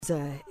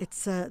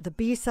It's the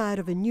B-side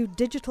of a new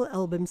digital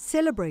album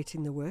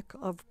celebrating the work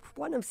of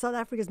one of South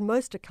Africa's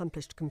most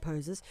accomplished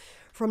composers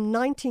from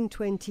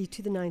 1920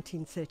 to the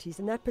 1930s.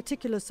 And that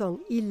particular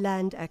song,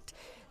 Land Act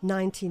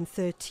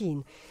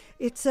 1913.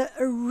 It's a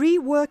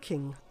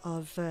reworking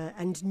of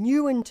and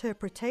new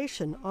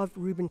interpretation of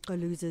Reuben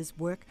Caluza's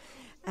work.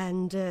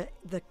 And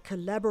the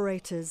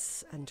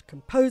collaborators and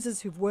composers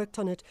who've worked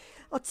on it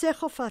are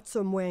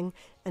TSHEGOFATSO Moeeng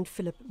and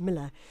Philip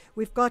Miller.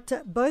 We've got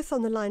both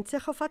on the line.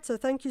 TSHEGOFATSO,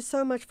 thank you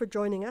so much for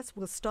joining us.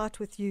 We'll start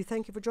with you.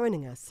 Thank you for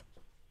joining us.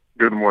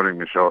 Good morning,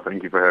 Michelle.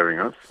 Thank you for having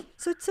us.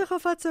 So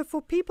TSHEGOFATSO,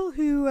 for people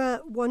who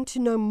want to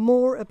know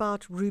more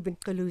about Reuben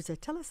Caluza,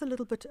 tell us a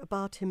little bit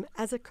about him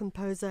as a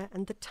composer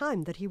and the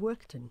time that he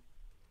worked in.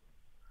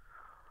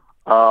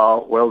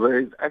 Well, there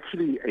is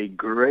actually a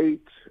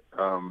great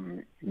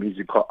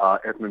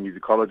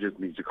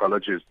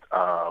ethnomusicologist,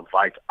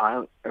 Vike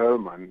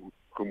Ehrman,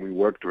 whom we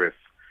worked with.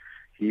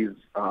 He's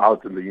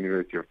out in the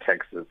University of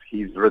Texas.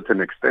 He's written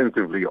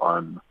extensively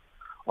on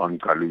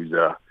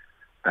Caluza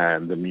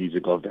and the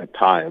music of that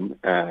time.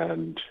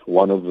 And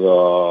one of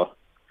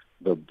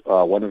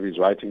his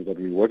writings that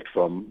we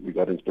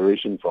got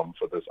inspiration from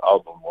for this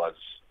album was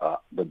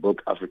the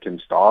book African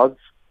Stars.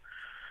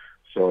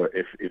 So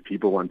if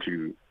people want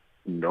to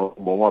know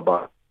more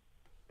about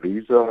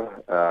Caluza,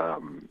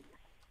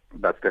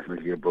 that's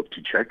definitely a book to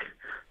check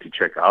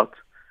out.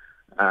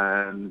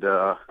 And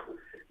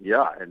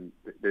and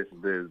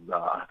there's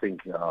I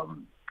think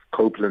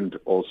Copeland,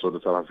 also the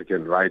South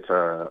African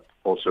writer,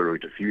 also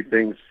wrote a few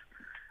things.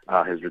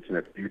 Has written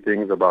a few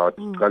things about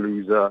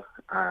Caluza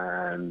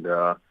and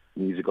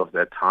music of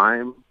that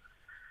time.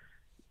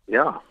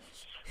 Yeah.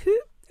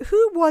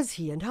 Who was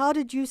he, and how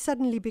did you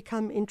suddenly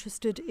become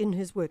interested in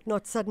his work?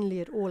 Not suddenly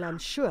at all, I'm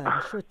sure.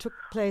 I'm sure it took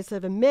place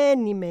over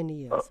many,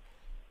 many years.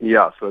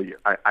 So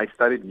I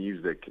studied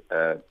music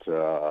at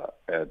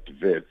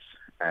Wits,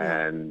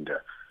 and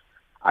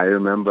I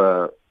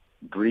remember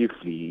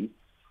briefly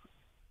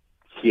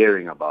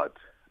hearing about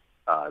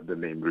the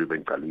name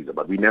Reuben Caluza,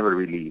 but we never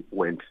really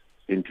went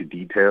into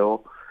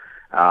detail.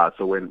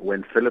 So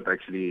when Philip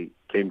actually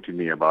came to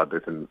me about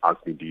this and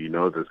asked me, "Do you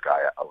know this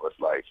guy?" I was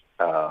like,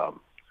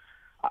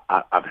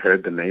 I've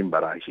heard the name,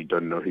 but I actually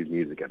don't know his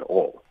music at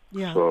all.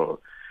 Yeah. So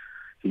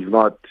he's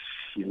not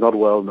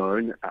well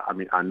known. I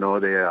mean, I know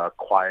there are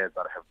choirs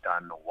that have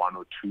done one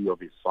or two of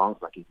his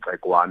songs, like in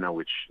Krekwana,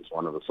 which is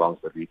one of the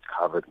songs that we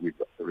covered, we've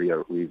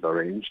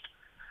arranged.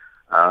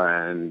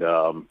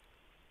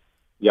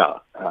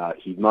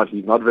 He's not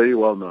very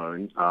well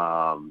known.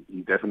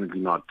 He's definitely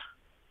not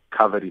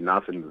covered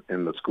enough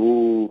in the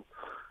school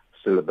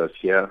syllabus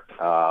here.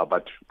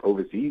 But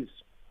overseas,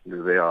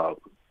 there are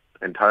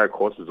entire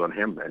courses on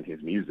him and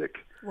his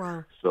music.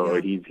 Wow. So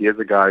here's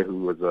a guy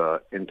who was an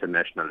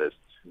internationalist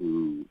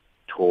who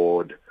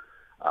toured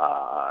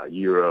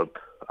Europe,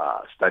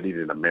 studied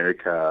in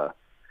America,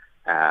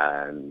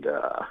 and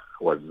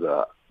was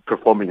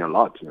performing a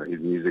lot. You know,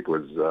 his music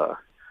was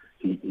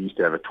he used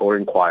to have a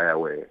touring choir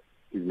where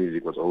his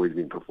music was always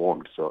being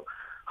performed. So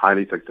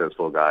highly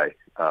successful guy,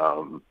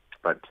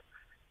 but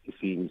he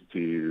seems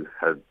to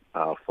have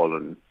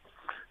fallen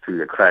through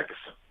the cracks.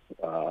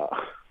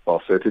 Well,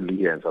 certainly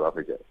here in South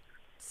Africa.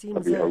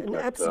 Seems an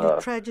absolute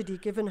tragedy,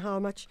 given how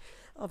much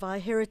of our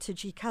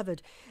heritage he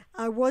covered.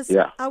 I was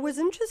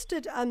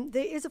interested.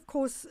 There is, of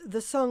course, the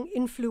song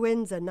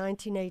Influenza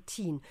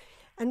 1918,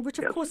 and which,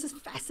 of course, is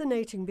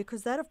fascinating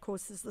because that, of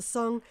course, is the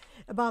song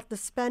about the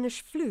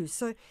Spanish flu.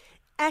 So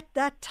at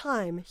that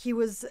time, he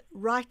was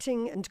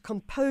writing and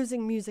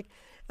composing music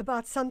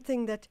about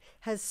something that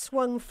has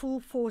swung full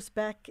force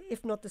back,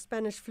 if not the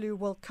Spanish flu,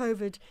 well,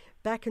 COVID,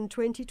 back in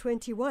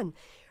 2021.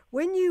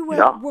 When you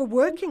were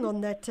working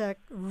on that,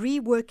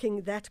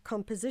 reworking that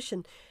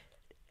composition,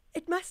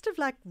 it must have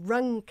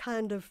rung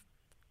kind of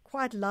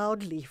quite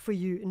loudly for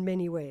you in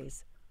many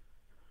ways.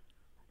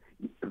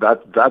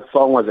 That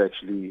song was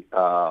actually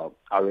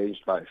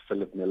arranged by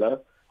Philip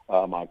Miller,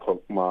 my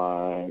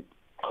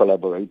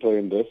collaborator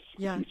in this.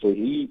 Yeah. So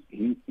he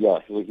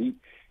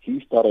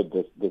started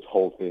this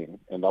whole thing,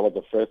 and that was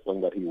the first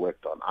song that he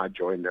worked on. I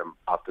joined him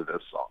after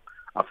that song.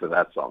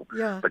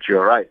 Yeah. But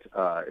you're right.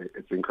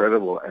 It's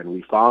incredible. And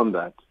we found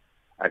that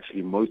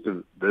actually most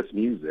of this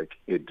music,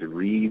 it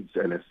reads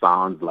and it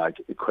sounds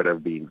like it could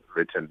have been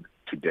written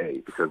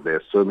today because there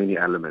are so many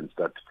elements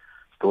that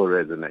still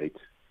resonate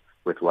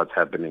with what's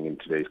happening in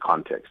today's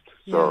context.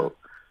 Yeah. So,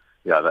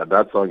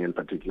 that song in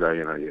particular,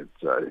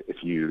 it's,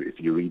 if you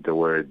read the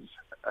words,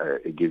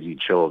 it gives you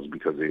chills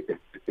because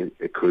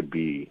it could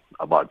be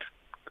about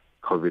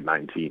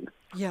COVID-19.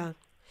 Yeah.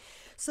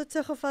 So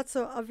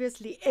TSHEGOFATSO,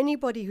 obviously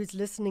anybody who's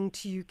listening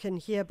to you can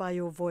hear by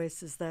your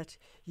voice is that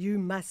you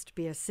must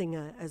be a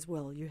singer as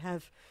well. You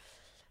have,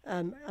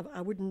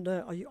 I wouldn't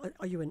know,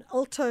 are you an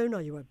alto?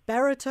 Are you a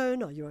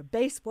baritone? Are you a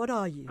bass? What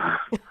are you?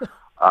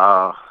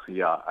 I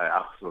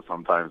also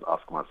sometimes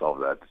ask myself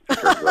that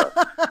because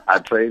I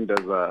trained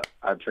as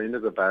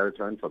a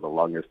baritone for the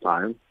longest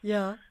time.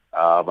 Yeah.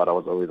 But I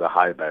was always a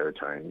high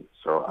baritone,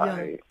 so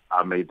I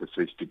made the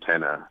switch to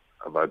tenor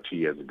about 2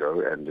 years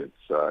ago, and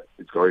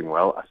it's going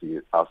well.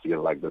 I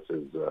feel like this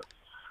is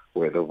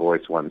where the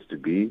voice wants to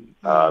be.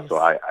 Yes. So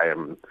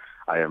I'm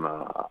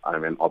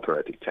an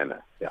operatic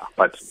tenor, yeah,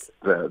 but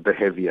the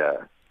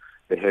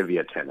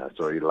heavier tenor.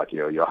 So like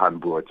your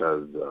hand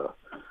waters,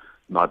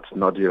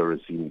 not your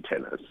receiving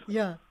tenors.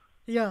 Yeah.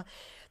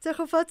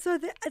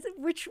 TSHEGOFATSO,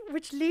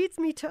 which leads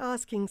me to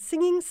asking,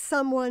 singing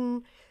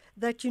someone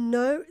that you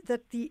know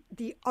that the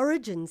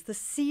origins, the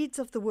seeds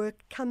of the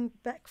work come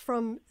back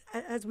from,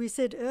 as we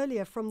said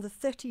earlier, from the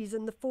 30s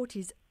and the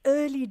 40s,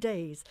 early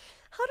days.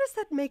 How does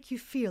that make you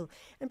feel?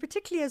 And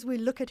particularly as we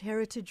look at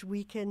Heritage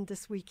Weekend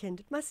this weekend,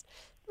 it must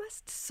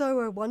sow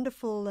a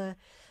wonderful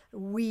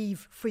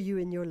weave for you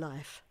in your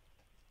life.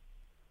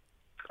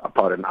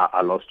 Pardon,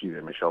 I lost you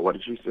there, Michelle. What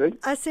did you say?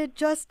 I said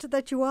just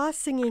that you are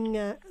singing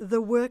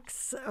the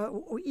works,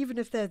 or even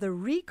if they're the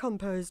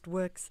recomposed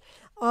works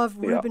of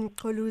Reuben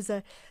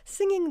Caluza,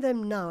 singing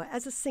them now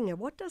as a singer.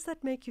 What does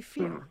that make you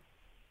feel?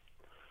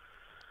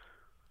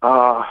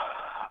 I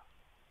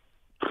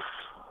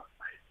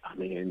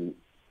mean,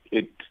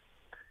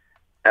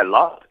 a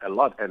lot,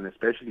 and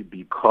especially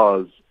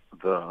because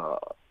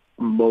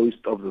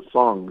most of the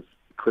songs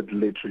could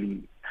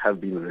literally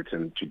have been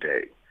written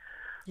today.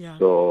 Yeah.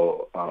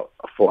 So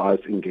for us,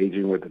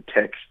 engaging with the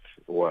text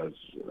was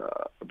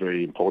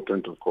very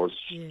important, of course.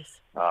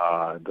 Yes.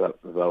 That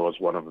was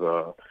one of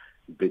the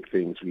big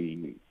things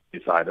we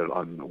decided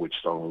on which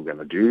song we were going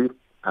to do.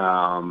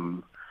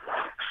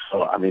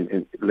 So, I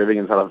mean, living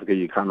in South Africa,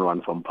 you can't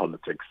run from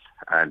politics.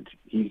 And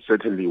he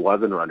certainly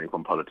wasn't running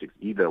from politics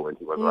either when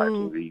he was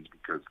writing these,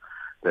 because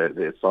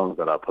they're songs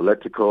that are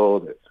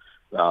political.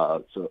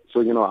 So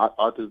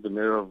art is the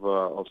mirror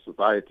of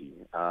society.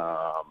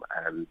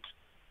 And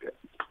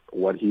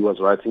what he was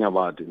writing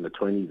about in the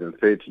 20s and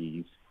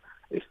 30s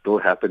is still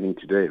happening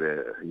today.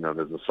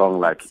 There's a song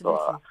like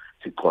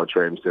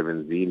Sikhothwe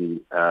Emsebenzini,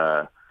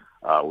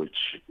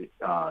 which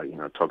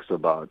talks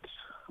about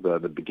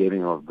the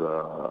beginning of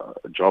the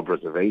job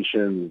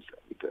reservations.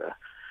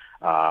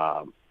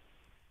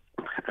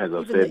 As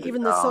I said,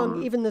 even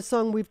the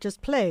song we've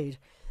just played.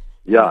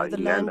 Yeah, the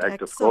Land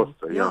Act, of course.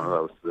 So, that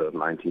was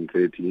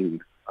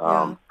 1913.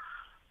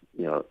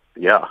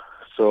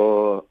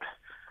 So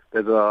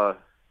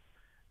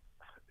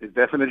it's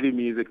definitely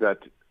music that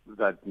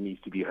needs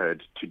to be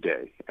heard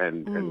today,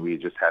 and we're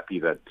just happy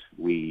that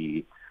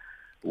we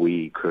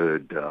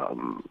could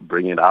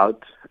bring it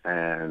out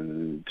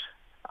and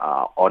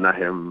honor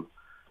him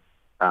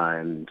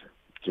and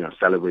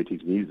celebrate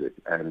his music.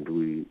 And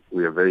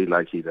we are very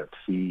lucky that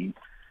he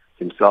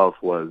himself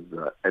was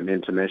an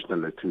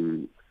internationalist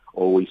who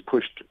always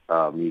pushed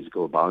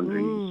musical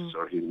boundaries.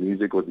 So his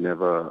music was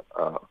never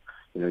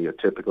your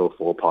typical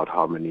 4-part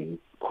harmony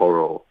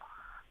choral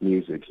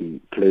music.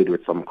 He played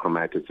with some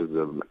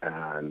chromaticism,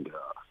 and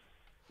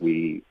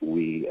we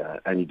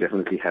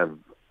definitely have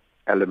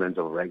elements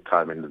of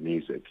ragtime in the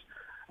music.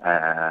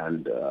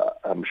 And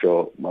I'm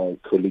sure my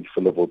colleague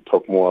Philip will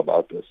talk more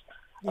about this.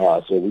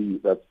 So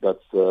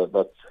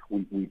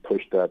we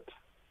push that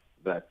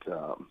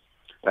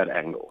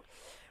angle.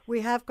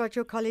 We have got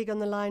your colleague on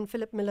the line,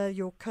 Philip Miller,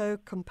 your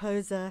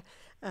co-composer,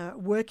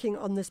 working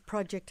on this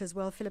project as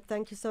well. Philip,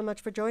 thank you so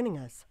much for joining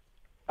us.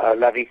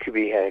 Lovely to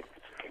be here,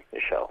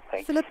 Michelle.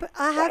 Thank you. Philip,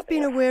 I have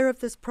been aware of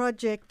this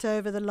project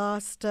over the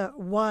last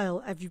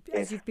while as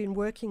you've been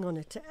working on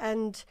it.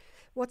 And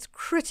what's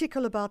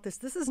critical about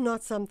this is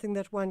not something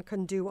that one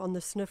can do on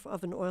the sniff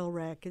of an oil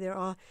rag. There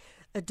are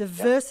a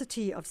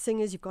diversity of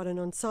singers. You've got an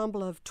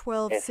ensemble of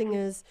 12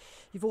 singers.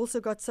 You've also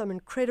got some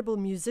incredible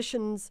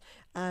musicians,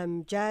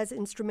 jazz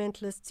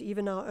instrumentalists.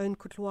 Even our own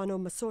Kutlwano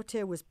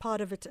Masote was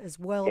part of it as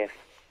well. Yes.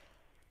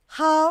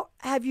 How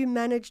have you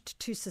managed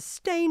to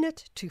sustain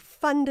it, to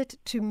fund it,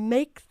 to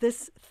make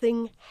this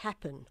thing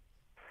happen?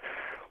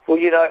 Well,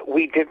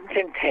 we didn't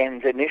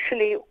intend.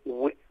 Initially,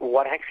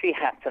 what actually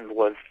happened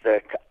was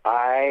that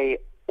I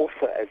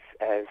also,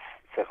 as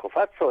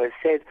TSHEGOFATSO has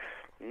said,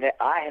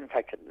 I, in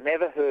fact, had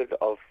never heard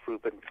of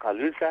Reuben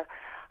Caluza.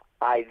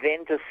 I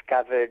then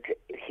discovered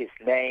his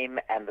name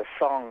and the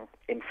song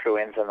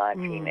Influenza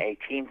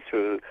 1918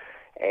 through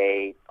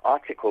an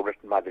article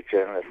written by the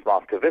journalist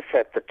Mark de Visser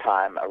at the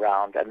time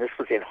around, and this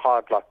was in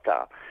hard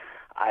lockdown.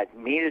 I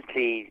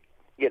immediately,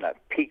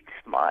 piqued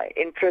my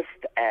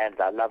interest, and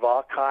I love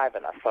archive,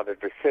 and I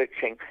started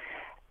researching,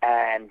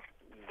 and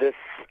this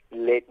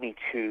led me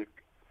to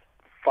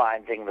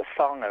finding the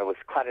song, and it was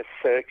quite a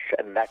search,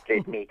 and that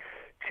led me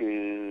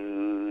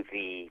to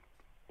the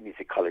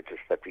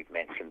musicologist that we've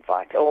mentioned,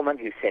 Veit Ullman,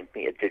 who sent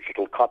me a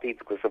digital copy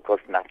because, of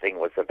course, nothing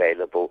was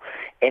available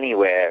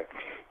anywhere.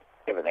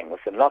 Everything was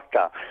in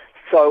lockdown.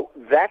 So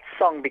that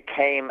song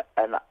became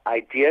an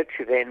idea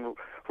to then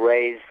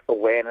raise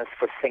awareness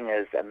for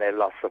singers and their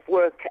loss of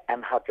work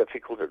and how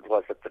difficult it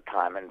was at the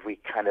time. And we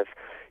kind of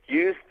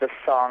used the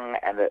song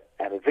and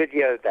a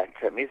video, that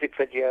music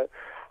video,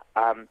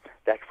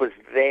 that was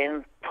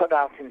then put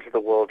out into the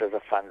world as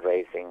a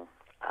fundraising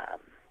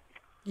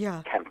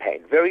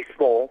campaign. Very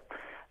small,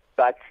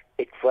 but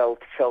it felt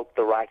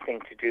the right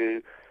thing to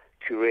do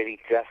to really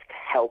just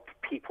help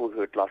people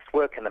who had lost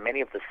work, and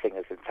many of the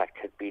singers, in fact,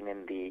 had been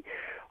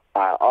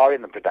are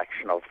in the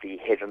production of The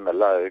Head and the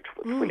Load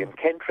with William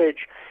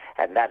Kentridge,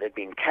 and that had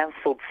been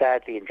cancelled,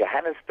 sadly, in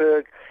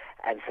Johannesburg,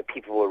 and so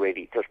people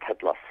already just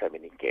had lost so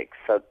many gigs.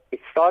 So it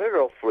started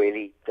off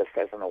really just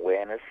as an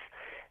awareness,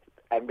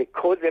 and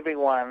because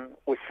everyone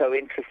was so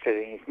interested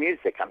in his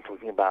music, I'm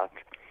talking about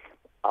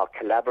our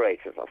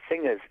collaborators, our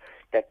singers,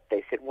 that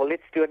they said, well,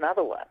 let's do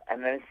another one,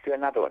 and then let's do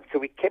another one. So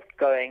we kept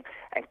going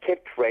and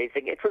kept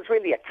raising. It was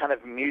really a kind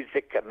of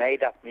a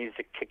made-up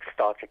music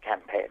Kickstarter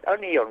campaign,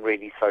 only on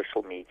really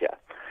social media.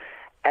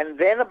 And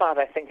then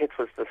I think it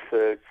was the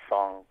third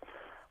song,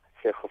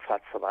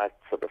 TSHEGOFATSO, I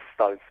sort of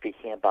started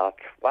speaking about,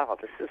 wow,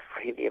 this is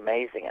really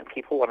amazing, and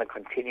people want to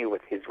continue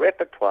with his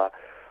repertoire.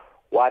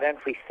 Why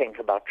don't we think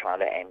about trying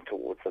to aim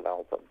towards an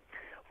album?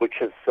 Which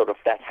is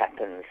that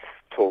happens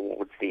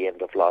towards the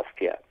end of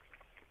last year.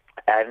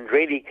 And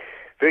really,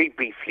 very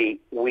briefly,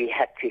 we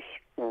had to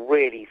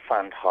really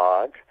fund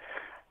hard.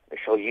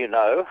 Michelle, you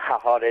know how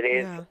hard it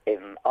is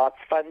in arts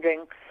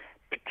funding,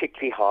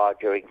 particularly hard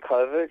during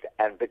COVID,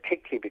 and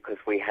particularly because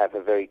we have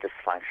a very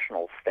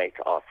dysfunctional state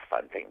arts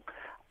funding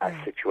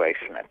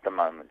situation at the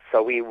moment.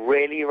 So we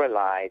really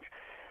relied,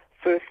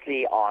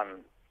 firstly,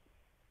 on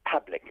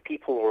public,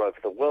 people all over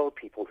the world,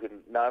 people who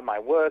know my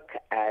work,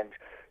 and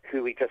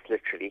who we just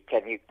literally,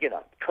 $20,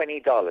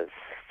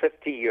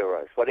 50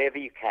 euros, whatever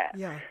you can.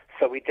 Yeah.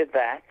 So we did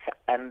that,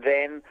 and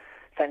then,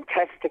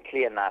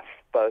 fantastically enough,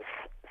 both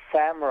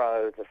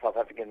SAMRO, the South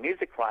African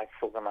Music Rights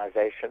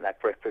Organization that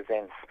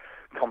represents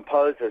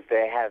composers,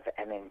 they have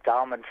an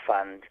endowment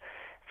fund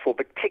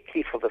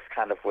particularly for this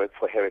kind of work,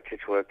 for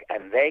heritage work,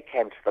 and they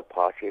came to the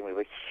party, and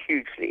it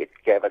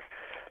gave us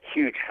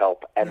huge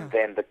help. And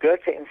then the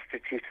Goethe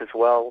Institute as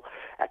well,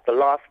 at the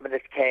last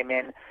minute, came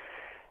in,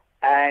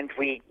 and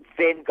we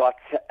then got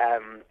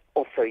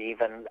also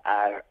even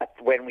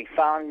when we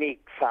found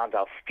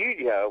our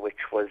studio,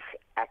 which was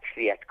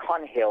actually at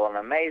Conhill, an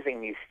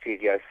amazing new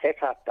studio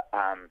set up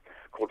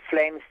called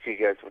Flame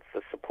Studios with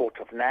the support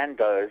of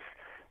Nando's,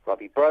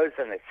 Robbie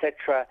Brosen,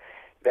 etc.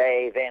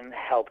 They then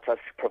helped us,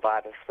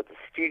 provide us with the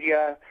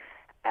studio,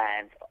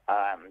 and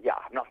I'm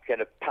not going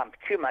to pump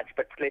too much,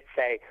 but let's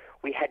say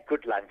we had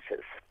good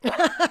lunches.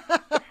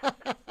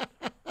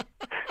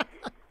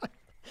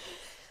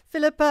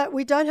 Philippa,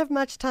 we don't have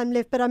much time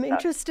left, but I'm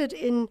interested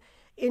in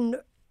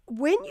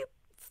when you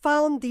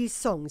found these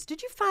songs.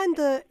 Did you find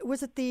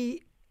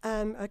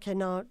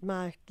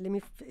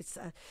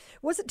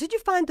did you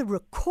find the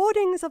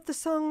recordings of the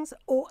songs,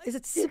 or is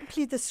it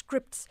simply the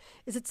scripts?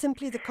 Is it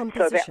simply the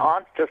composition? So there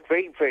aren't, just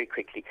very, very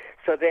quickly.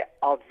 So there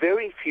are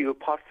very few,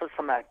 apart from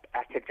some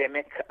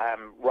academic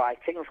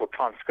writings or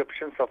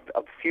transcriptions of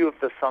a few of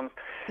the songs,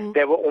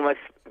 there were almost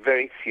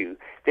very few.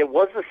 There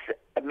was this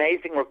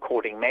amazing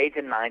recording made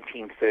in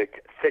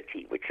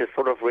 1930, which has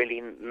sort of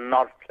really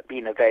not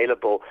been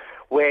available,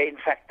 where in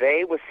fact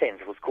they were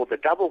sent, it was called the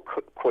Double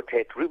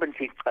Quartet. Reuben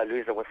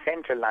Caluza was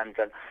sent to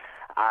London,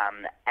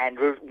 and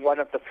was one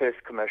of the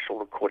first commercial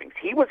recordings.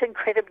 He was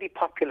incredibly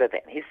popular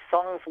then. His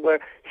songs were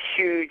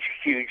huge,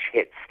 huge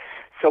hits.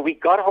 So we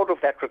got hold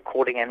of that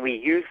recording, and we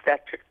used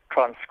that to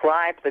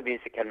transcribe the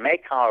music and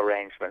make our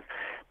arrangements.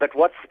 But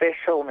what's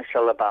special,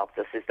 Michelle, about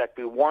this is that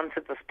we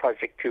wanted this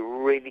project to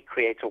really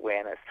create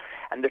awareness.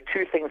 And the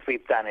two things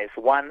we've done is,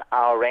 one,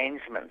 our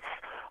arrangements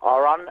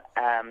are on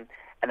an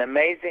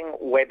amazing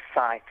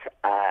website,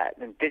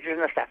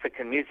 Indigenous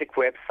African Music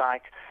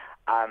website,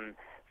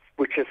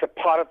 which is a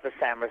part of the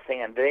SAMRO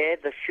thing, and there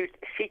the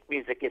sheet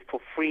music is for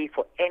free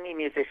for any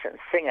musician,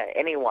 singer,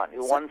 anyone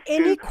who wants to.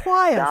 Any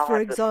choir,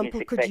 for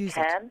example, could use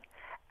it.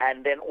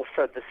 And then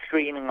also the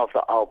streaming of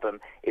the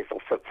album is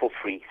also for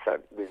free, so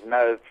there's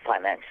no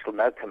financial,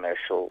 no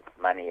commercial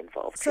money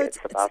involved. So it's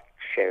about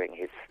sharing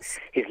his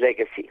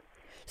legacy.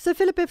 So,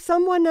 Philip, if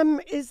someone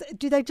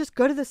do they just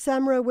go to the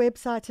SAMRO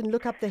website and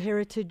look up the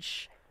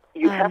heritage?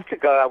 You have to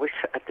go. I wish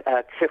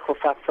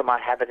TSHEGOFATSO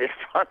might have it in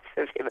front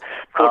of him.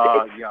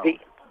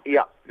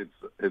 It's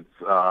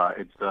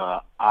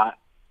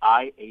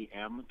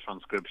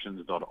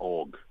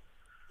IAMtranscriptions.org.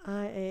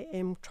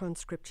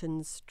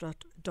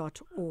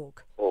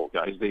 IAMtranscriptions.org.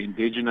 Yeah, it's the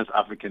Indigenous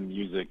African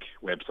Music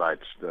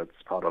website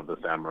that's part of the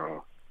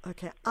SAMRO.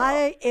 Okay,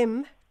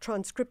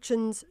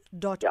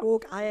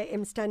 IAMtranscriptions.org.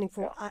 IAM standing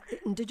for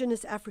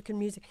Indigenous African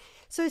Music.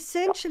 So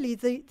essentially,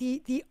 the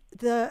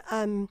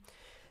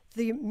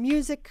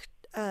music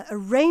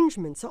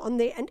arrangements are on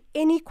there, and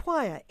any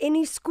choir,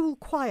 any school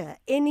choir,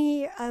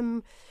 any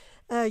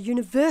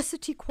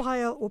university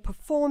choir or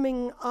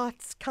performing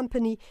arts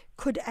company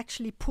could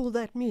actually pull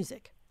that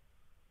music.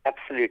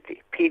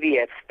 Absolutely.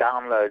 PDFs,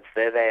 downloads,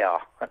 there they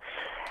are.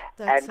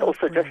 And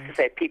also brilliant. Just to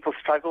say, people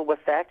struggle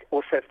with that.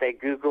 Also, if they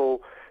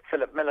Google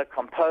Philip Miller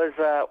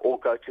composer or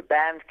go to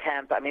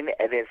Bandcamp, I mean,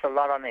 there's a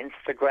lot on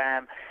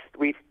Instagram.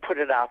 We've put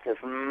it out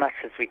as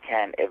much as we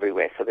can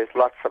everywhere. So there's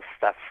lots of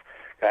stuff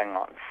going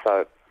on.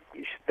 So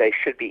they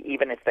should be,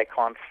 even if they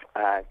can't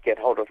get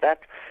hold of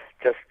that,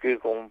 just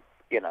Google,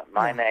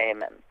 my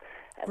name and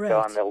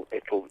go on.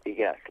 It's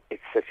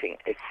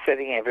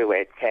sitting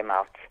everywhere. It came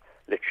out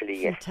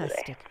literally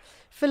yesterday.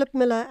 Philip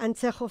Miller and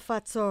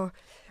TSHEGOFATSO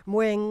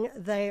Moeeng,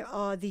 they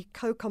are the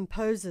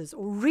co-composers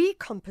or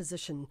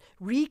recomposing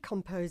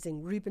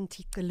Reuben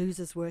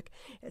Caluza's work.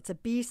 It's a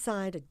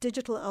B-side, a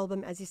digital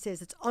album, as he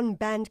says. It's on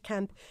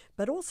Bandcamp,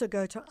 but also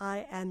go to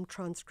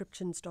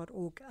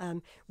iamtranscriptions.org.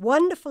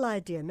 Wonderful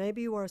idea.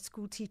 Maybe you are a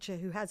school teacher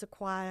who has a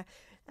choir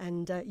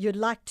and you'd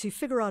like to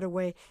figure out a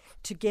way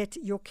to get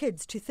your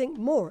kids to think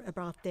more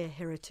about their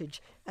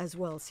heritage as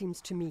well.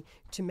 Seems to me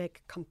to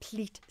make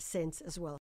complete sense as well.